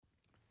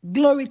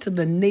Glory to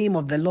the name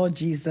of the Lord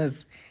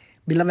Jesus.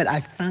 Beloved, I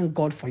thank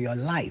God for your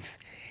life.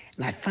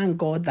 And I thank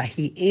God that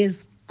He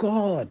is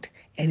God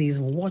and He's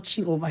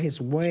watching over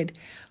His word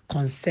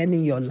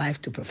concerning your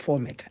life to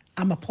perform it.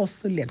 I'm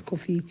Apostle LYANNE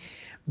KOFFI,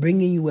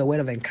 bringing you a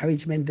word of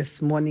encouragement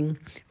this morning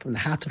from the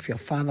heart of your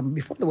Father.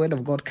 Before the word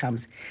of God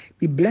comes,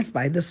 be blessed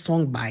by this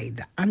song by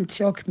the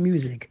Antioch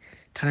Music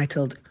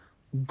titled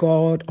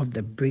God of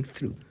the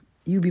Breakthrough.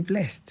 You be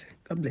blessed.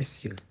 God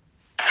bless you.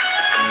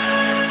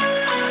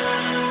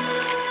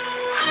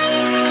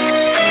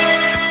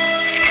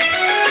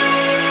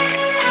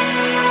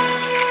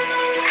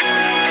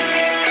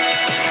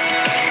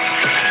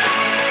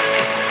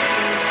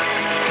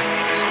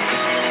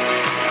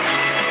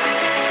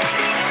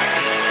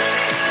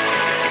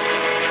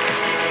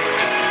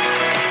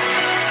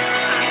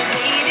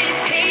 Waited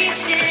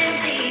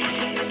patiently,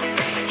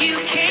 you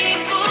came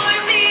for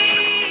me.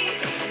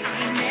 I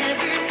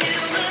never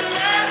knew a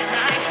love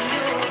like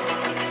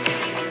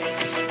yours.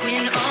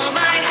 When all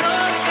my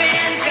hope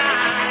ran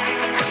dry,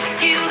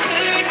 you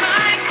heard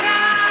my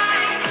cry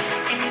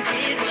and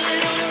did what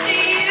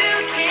only you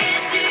can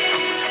do.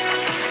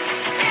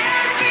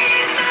 Every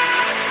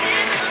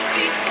mountain must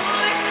be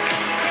before the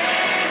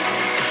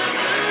presence of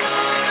the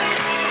Lord.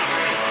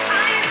 I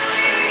know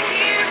you're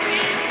here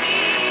with me.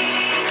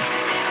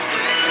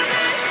 Through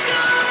the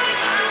storm,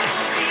 I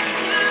won't be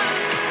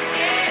moved.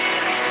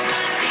 There is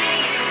nothing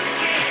you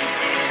can't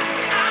do.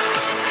 I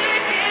won't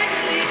forget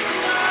who you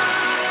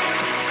are.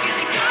 You're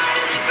the God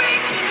of the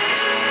breakthrough.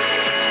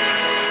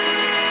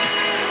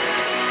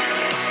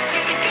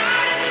 You're the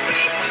God of the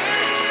breakthrough.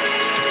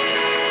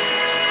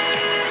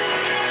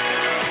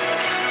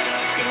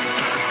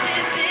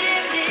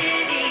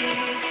 Impossibility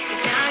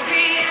is not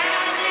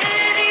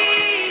reality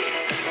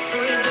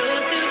for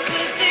those who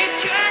put their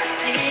trust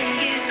in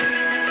you.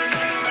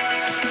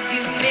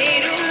 You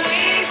made a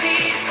way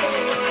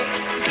before,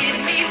 so give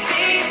me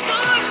faith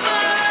for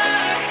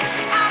more.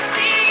 I'll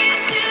sing it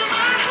till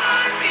my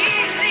heart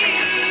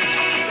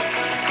believes.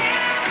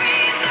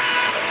 Every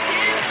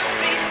mountain must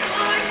be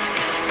before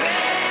the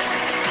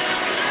presence of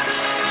the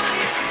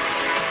Lord.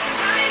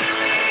 I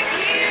know you're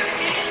here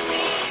with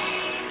me.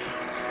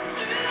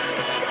 Through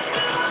the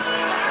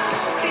storm, I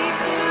won't be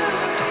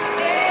moved.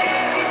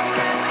 There is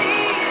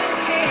nothing you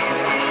can't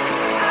do.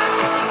 I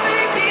won't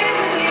forget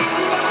who you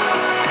are.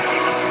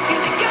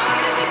 You're the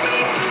God of the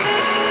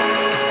breakthrough.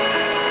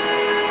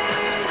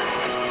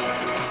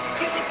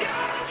 You're the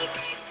God of the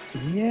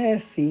breakthrough.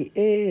 Yes, He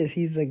is.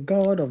 He's a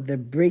God of the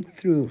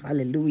breakthrough.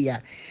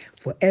 Hallelujah.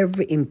 For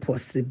every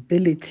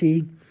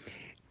impossibility,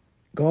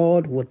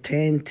 God will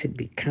tend to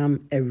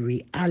become a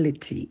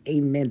reality.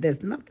 Amen.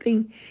 There's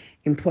nothing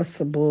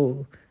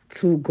impossible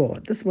to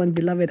God. This one,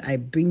 beloved, I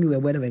bring you a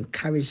word of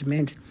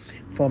encouragement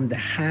from the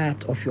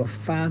heart of your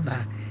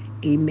Father.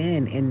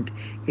 Amen. And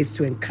it's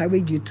to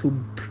encourage you to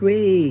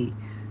pray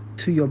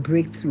to your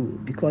breakthrough,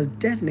 because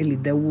definitely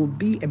there will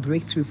be a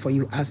breakthrough for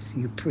you as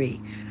you pray.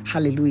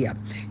 Hallelujah.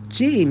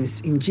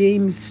 In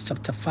James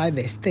chapter 5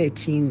 verse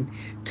 13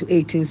 to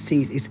 18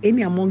 says, is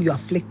any among you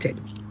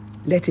afflicted?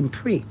 Let him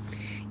pray.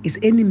 Is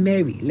any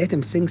merry? Let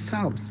him sing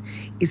psalms.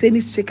 Is any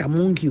sick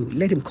among you?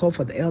 Let him call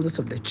for the elders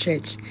of the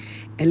church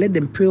and let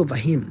them pray over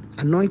him,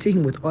 anointing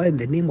him with oil in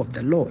the name of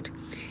the Lord.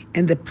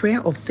 And the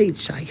prayer of faith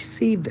shall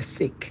save the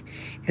sick,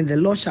 and the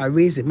Lord shall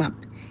raise him up.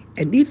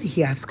 And if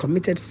he has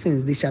committed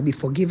sins, they shall be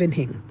forgiven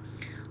him.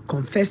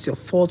 Confess your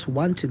faults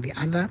one to the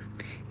other,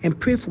 and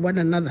pray for one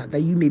another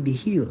that you may be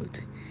healed.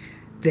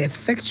 The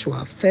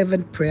effectual,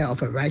 fervent prayer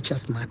of a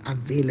righteous man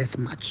availeth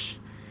much.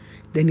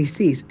 Then he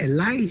says,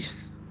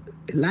 that's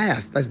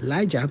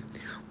Elijah,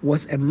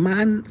 was a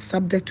man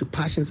subject to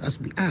passions as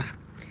we are.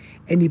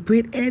 And he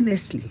prayed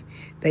earnestly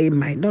that it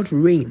might not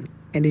rain,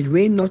 and it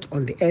rained not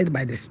on the earth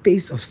by the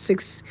space of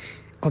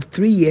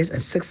 3 years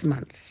and 6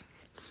 months.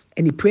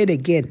 And he prayed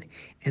again,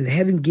 and the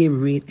heaven gave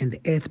rain, and the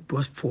earth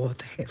brought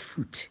forth her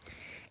fruit.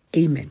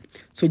 Amen.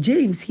 So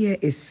James here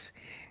is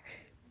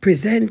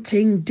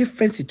presenting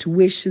different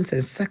situations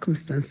and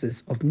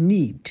circumstances of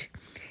need.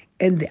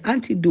 And the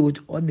antidote,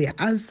 or the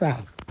answer,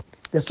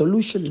 the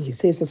solution, he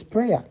says, is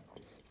prayer.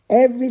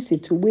 Every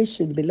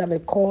situation,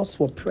 beloved, calls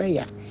for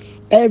prayer.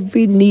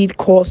 Every need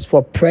calls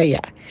for prayer.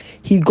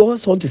 He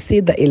goes on to say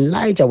that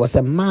Elijah was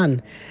a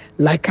man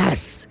like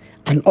us,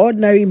 an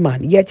ordinary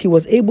man, yet he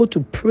was able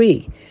to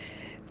pray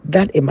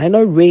that it might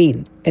not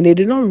rain. And it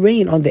did not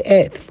rain on the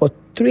earth for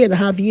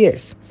 3.5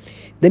 years.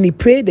 Then he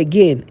prayed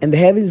again, and the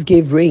heavens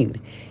gave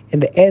rain,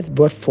 and the earth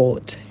brought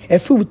forth her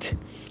fruit.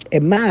 A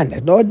man,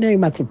 an ordinary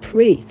man, to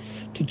pray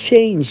to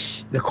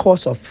change the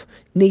course of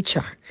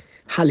nature.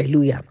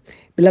 Hallelujah.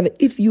 Beloved,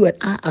 if you and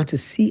I are to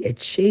see a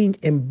change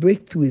and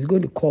breakthrough, is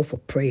going to call for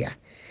prayer.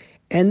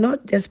 And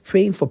not just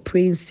praying for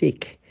praying's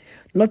sake,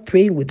 not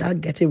praying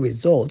without getting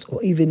results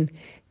or even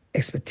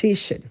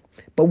expectation,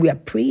 but we are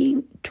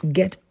praying to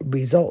get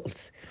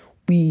results.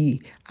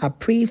 We are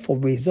praying for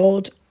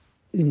results,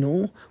 you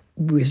know,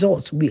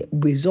 results.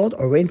 Result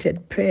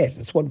oriented prayers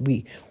is what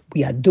we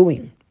are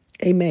doing.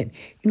 Amen.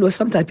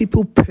 Sometimes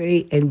people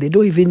pray and they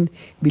don't even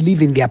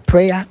believe in their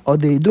prayer, or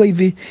they don't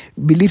even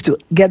believe to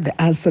get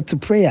the answer to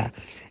prayer.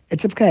 A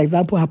typical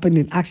example happened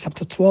in Acts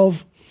chapter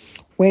 12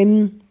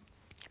 when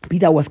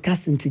Peter was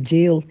cast into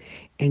jail,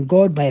 and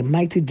God, by a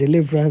mighty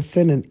deliverance,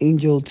 sent an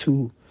angel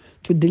to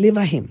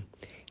deliver him.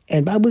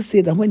 And Bible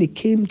said that when he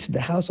came to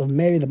the house of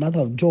Mary, the mother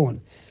of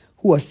John,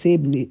 who was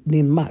saved,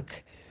 named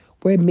Mark,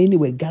 where many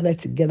were gathered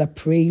together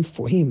praying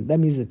for him. That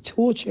means the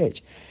whole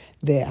church,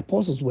 the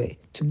apostles were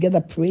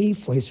together praying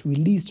for his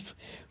release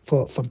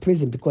from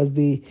prison, because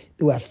they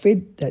were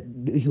afraid that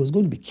he was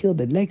going to be killed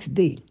the next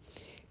day.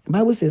 The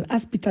Bible says,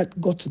 as Peter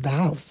got to the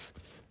house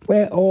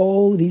where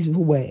all these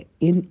people were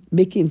in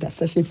making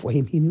intercession for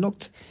him, he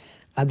knocked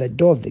at the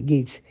door of the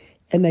gate,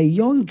 and a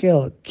young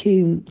girl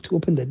came to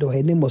open the door.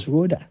 Her name was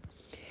Rhoda.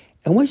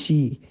 And when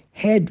she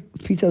heard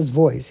Peter's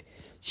voice,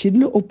 she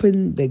didn't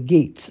open the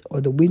gate or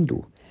the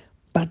window,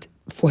 but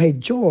for her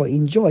joy,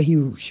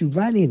 she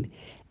ran in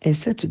and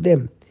said to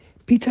them,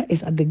 Peter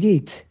is at the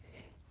gate.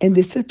 And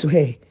they said to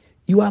her,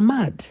 you are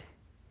mad.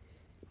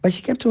 But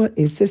she kept on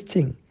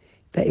insisting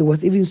that it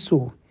was even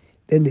so.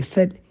 Then they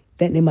said,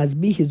 then it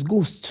must be his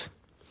ghost.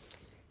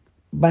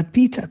 But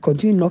Peter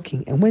continued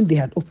knocking, and when they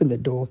had opened the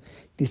door,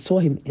 they saw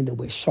him and they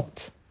were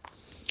shocked.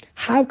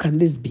 How can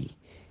this be?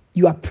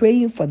 You are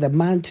praying for the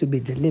man to be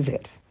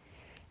delivered.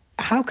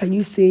 How can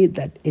you say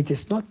that it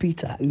is not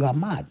Peter? You are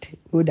mad,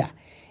 Rhoda.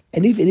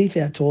 And if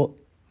anything at all,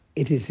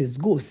 it is his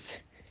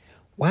ghost.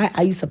 Why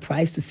are you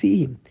surprised to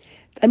see him?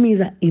 That means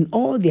that in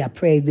all their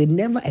prayers, they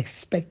never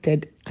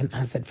expected an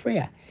answered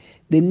prayer.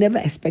 They never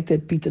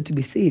expected Peter to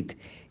be saved.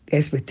 The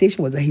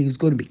expectation was that he was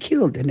going to be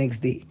killed the next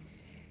day.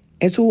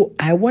 And so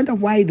I wonder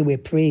why they were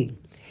praying.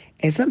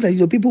 And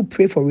sometimes people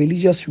pray for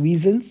religious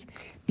reasons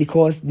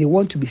because they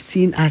want to be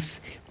seen as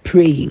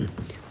praying.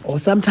 Or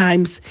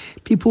sometimes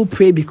people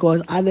pray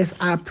because others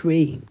are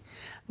praying.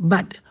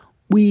 But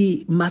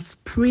we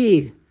must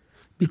pray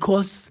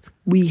because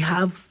we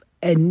have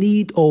a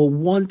need or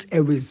want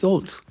a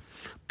result.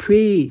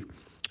 Pray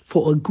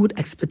for a good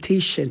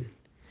expectation.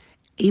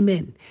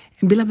 Amen.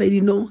 And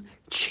beloved,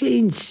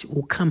 change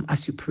will come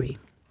as you pray.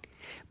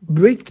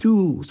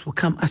 Breakthroughs will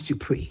come as you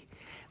pray.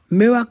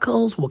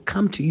 Miracles will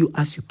come to you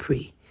as you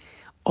pray.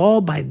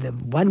 All by the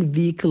one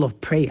vehicle of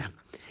prayer.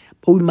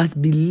 But we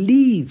must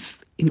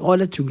believe in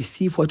order to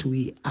receive what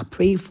we are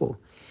praying for.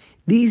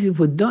 These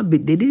people they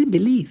didn't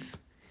believe.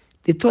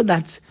 They thought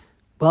that,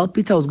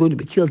 Peter was going to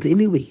be killed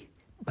anyway.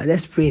 But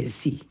let's pray and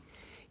see.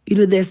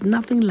 There's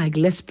nothing like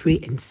let's pray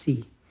and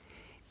see.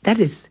 That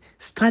is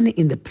standing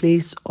in the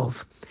place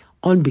of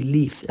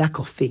unbelief, lack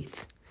of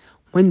faith.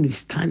 When we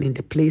stand in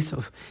the place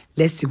of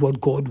let's see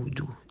what God will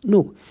do.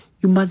 No,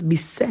 you must be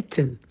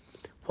certain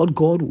what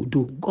God will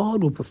do.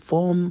 God will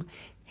perform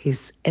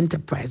his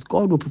enterprise.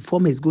 God will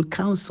perform his good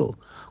counsel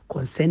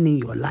concerning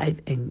your life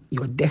and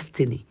your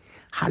destiny.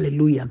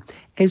 Hallelujah.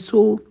 And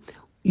so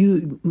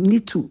you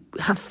need to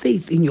have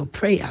faith in your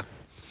prayer.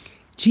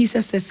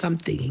 Jesus said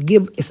something. He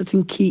gave a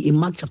certain key in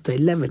Mark chapter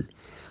 11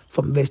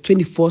 from verse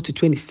 24 to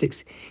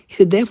 26. He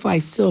said, therefore I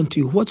say unto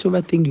you,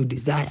 whatsoever thing you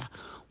desire,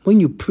 when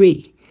you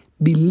pray,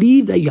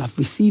 believe that you have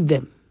received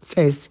them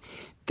first,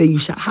 then you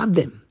shall have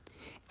them.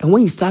 And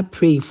when you start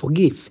praying,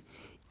 forgive.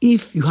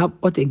 If you have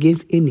aught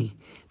against any,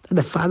 that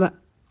the Father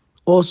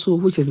also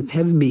which is in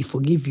heaven may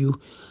forgive you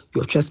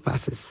your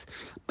trespasses.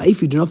 But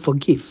if you do not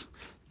forgive,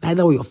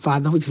 neither will your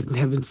Father which is in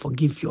heaven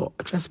forgive your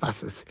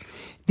trespasses.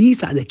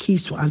 These are the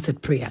keys to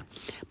answered prayer.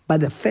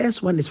 But the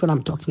first one is what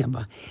I'm talking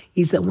about.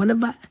 Is that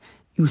whenever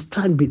you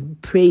stand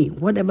praying,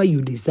 whatever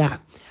you desire,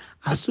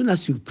 as soon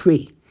as you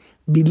pray,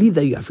 believe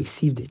that you have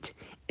received it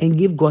and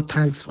give God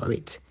thanks for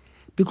it.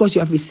 Because you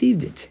have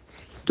received it.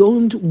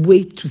 Don't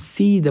wait to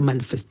see the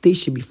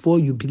manifestation before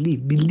you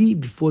believe.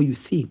 Believe before you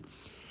see.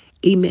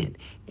 Amen.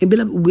 And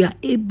beloved, we are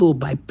able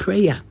by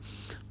prayer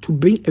to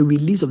bring a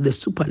release of the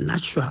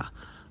supernatural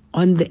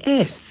on the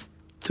earth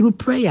through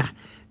prayer.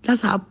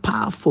 That's how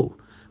powerful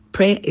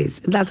prayer is.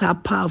 And that's how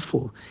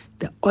powerful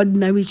the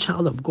ordinary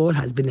child of God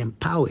has been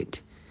empowered.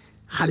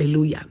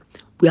 Hallelujah.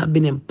 We have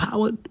been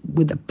empowered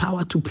with the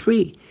power to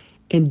pray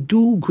and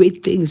do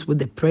great things with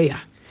the prayer.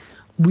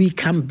 We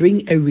can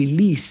bring a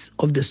release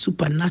of the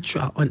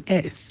supernatural on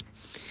earth.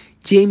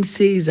 James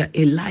says that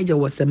Elijah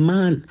was a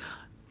man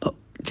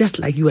just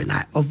like you and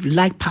I, of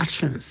like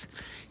passions.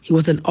 He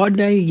was an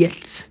ordinary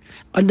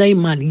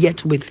man,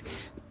 yet with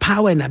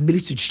power and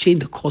ability to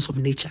change the course of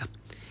nature.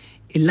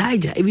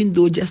 Elijah, even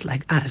though just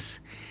like us,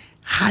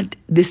 had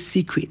this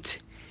secret.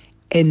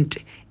 And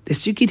the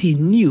secret he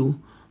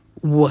knew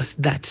was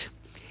that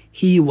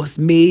he was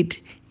made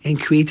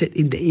and created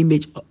in the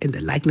image and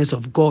the likeness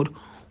of God,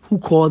 who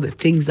called the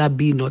things that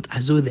be not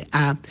as though they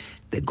are,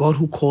 the God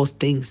who calls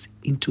things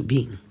into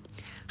being.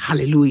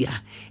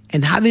 Hallelujah.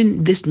 And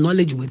having this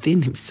knowledge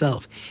within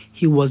himself,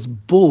 he was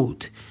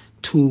bold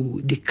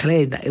to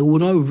declare that it will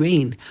not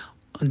rain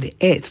on the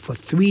earth for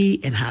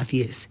 3.5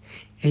 years.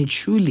 And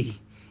truly,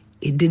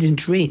 it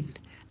didn't rain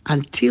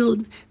until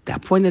the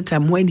appointed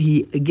time when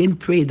he again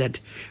prayed that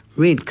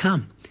rain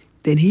come.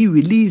 Then he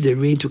released the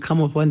rain to come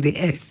upon the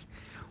earth.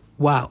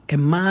 Wow, a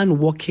man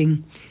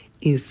walking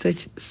in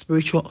such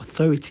spiritual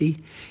authority,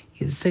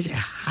 in such a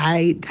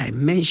high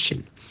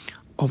dimension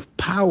of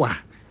power,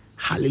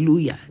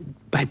 hallelujah,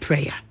 by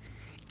prayer.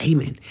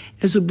 Amen.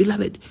 And so,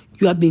 beloved,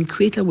 you have been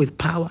created with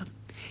power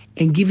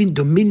and given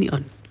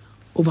dominion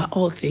over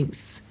all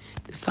things.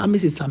 The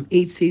psalmist in Psalm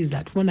 8 says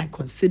that when I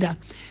consider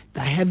the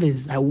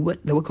heavens, the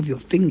work of your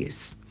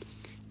fingers,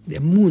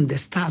 the moon, the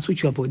stars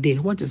which you have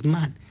ordained, what is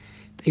man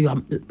that you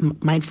are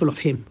mindful of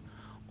him?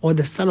 Or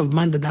the Son of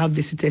Man that thou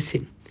visitest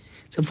him?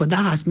 So for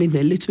thou hast made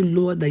him a little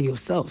lower than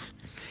yourself,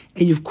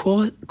 and you've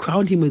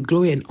crowned him with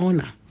glory and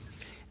honor,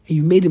 and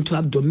you made him to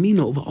have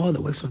dominion over all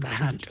the works of thy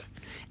hand.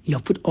 You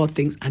have put all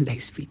things under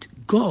his feet.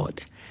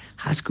 God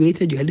has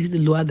created you a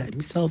little lower than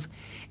himself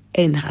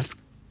and has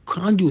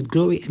crowned you with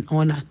glory and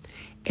honor,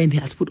 and he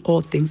has put all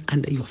things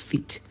under your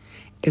feet.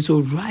 And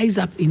so rise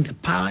up in the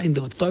power and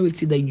the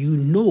authority that you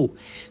know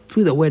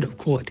through the word of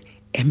God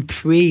and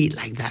pray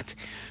like that.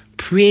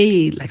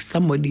 Pray like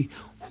somebody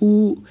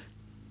who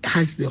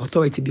has the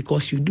authority,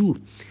 because you do.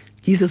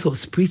 Jesus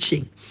was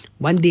preaching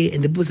one day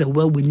and the people said,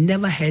 well, we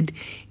never heard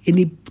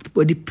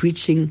anybody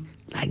preaching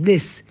like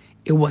this.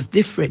 It was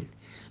different.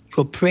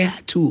 Your prayer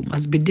too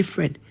must be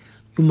different.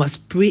 You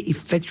must pray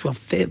effectual,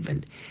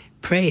 fervent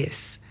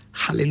prayers.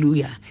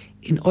 Hallelujah.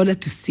 In order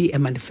to see a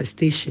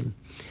manifestation,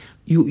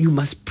 you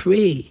must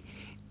pray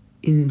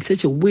in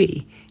such a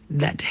way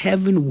that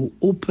heaven will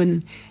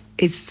open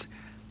its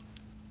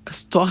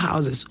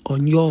storehouses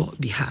on your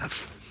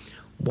behalf.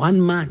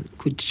 One man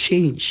could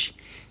change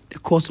the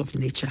course of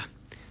nature.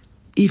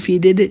 If he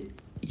did it,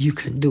 you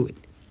can do it.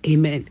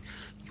 Amen.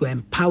 You are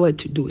empowered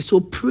to do it.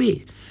 So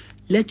pray.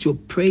 Let your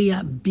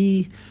prayer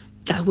be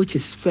that which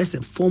is first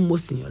and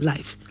foremost in your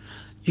life.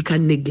 You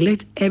can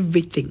neglect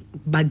everything,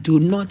 but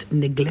do not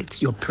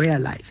neglect your prayer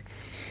life.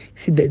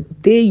 See, the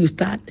day you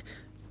start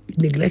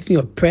neglecting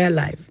your prayer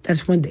life,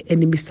 that's when the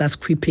enemy starts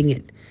creeping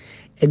in.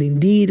 And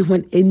indeed,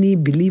 when any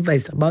believer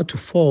is about to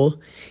fall,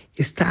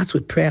 it starts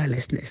with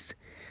prayerlessness.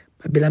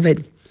 But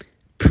beloved,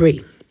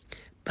 pray.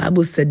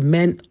 Bible said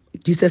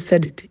Jesus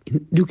said it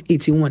in Luke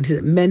 18:1. He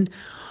said, men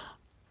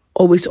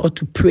always ought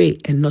to pray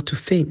and not to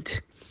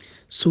faint.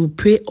 So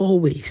pray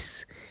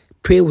always.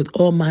 Pray with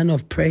all manner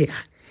of prayer.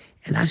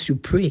 And as you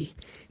pray,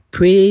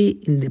 pray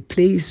in the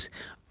place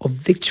of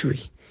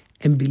victory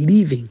and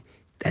believing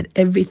that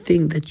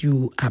everything that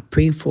you are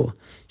praying for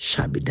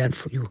shall be done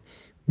for you.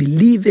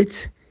 Believe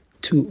it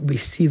to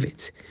receive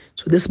it.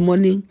 So this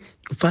morning,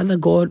 your Father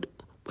God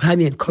will have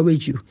me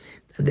encourage you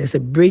that there's a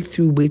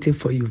breakthrough waiting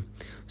for you.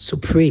 So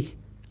pray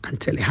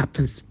until it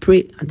happens.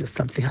 Pray until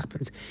something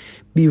happens.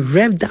 Be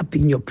revved up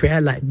in your prayer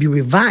life. Be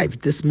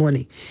revived this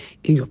morning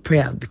in your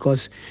prayer,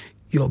 because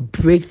your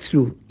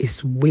breakthrough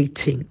is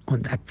waiting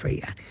on that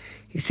prayer.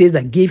 He says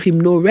that give him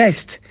no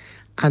rest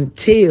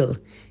until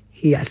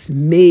he has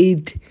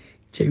made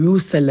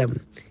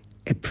Jerusalem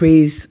a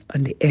praise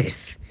on the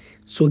earth.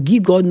 So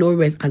give God no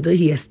rest until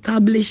he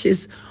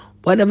establishes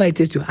whatever it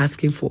is you're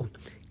asking for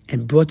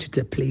and brought you to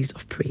the place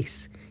of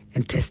praise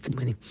and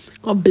testimony.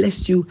 God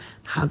bless you.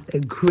 Have a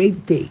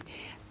great day.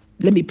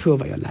 Let me pray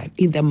over your life.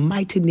 In the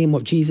mighty name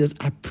of Jesus,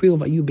 I pray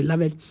over you,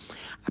 beloved.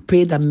 I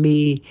pray that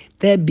may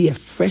there be a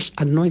fresh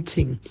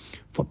anointing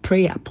for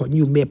prayer upon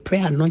you. May a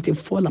prayer anointing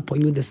fall upon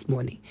you this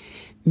morning.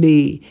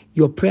 May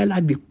your prayer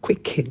life be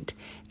quickened.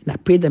 And I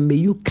pray that may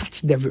you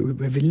catch the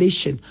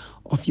revelation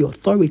of your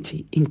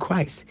authority in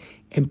Christ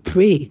and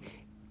pray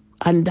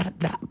under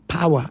that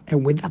power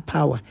and with that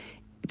power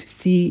to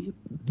see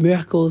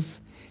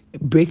miracles,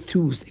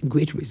 breakthroughs, and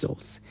great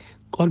results.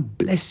 God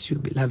bless you,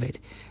 beloved.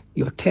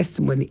 Your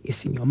testimony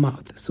is in your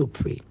mouth, so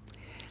pray.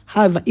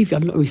 However, if you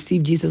have not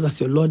received Jesus as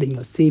your Lord and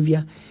your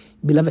Savior,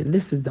 beloved,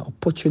 this is the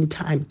opportune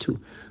time to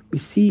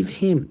receive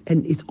him.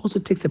 And it also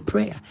takes a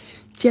prayer.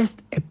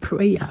 Just a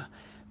prayer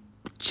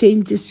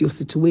changes your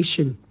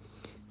situation,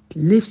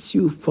 lifts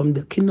you from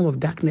the kingdom of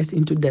darkness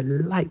into the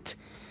light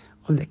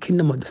of the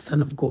kingdom of the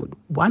Son of God.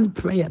 One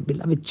prayer,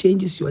 beloved,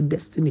 changes your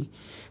destiny,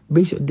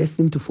 brings your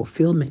destiny to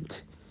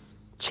fulfillment,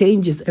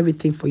 changes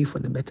everything for you for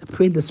the better.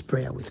 Pray this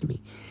prayer with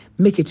me.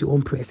 Make it your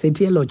own prayer. Say,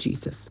 dear Lord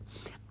Jesus,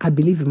 I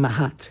believe in my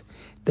heart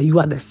that you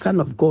are the Son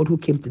of God who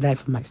came to die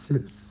for my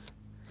sins.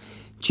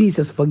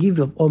 Jesus, forgive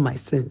me of all my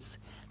sins.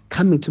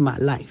 Come into my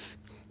life.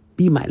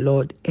 Be my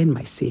Lord and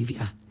my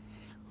Savior.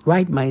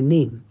 Write my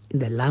name in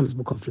the Lamb's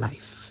Book of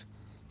Life.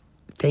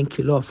 Thank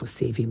you, Lord, for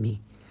saving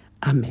me.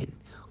 Amen.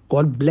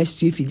 God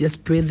bless you. If you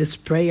just pray this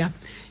prayer,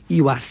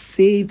 you are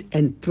saved,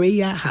 and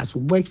prayer has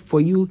worked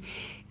for you,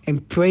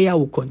 and prayer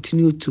will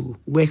continue to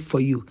work for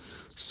you.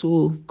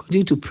 So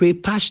continue to pray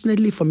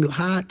passionately from your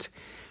heart.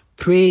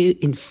 Pray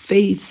in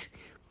faith.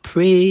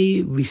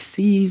 Pray,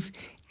 receive,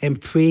 and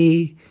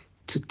pray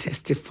to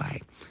testify.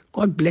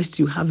 God bless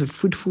you. Have a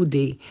fruitful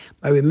day.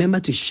 But remember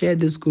to share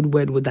this good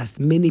word with as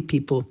many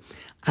people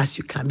as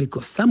you can,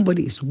 because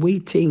somebody is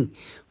waiting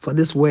for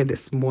this word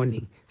this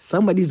morning.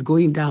 Somebody's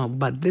going down,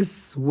 but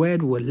this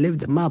word will lift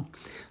them up.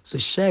 So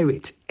share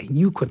it and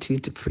you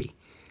continue to pray.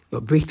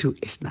 Your breakthrough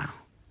is now.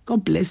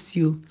 God bless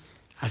you.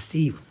 I'll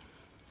see you.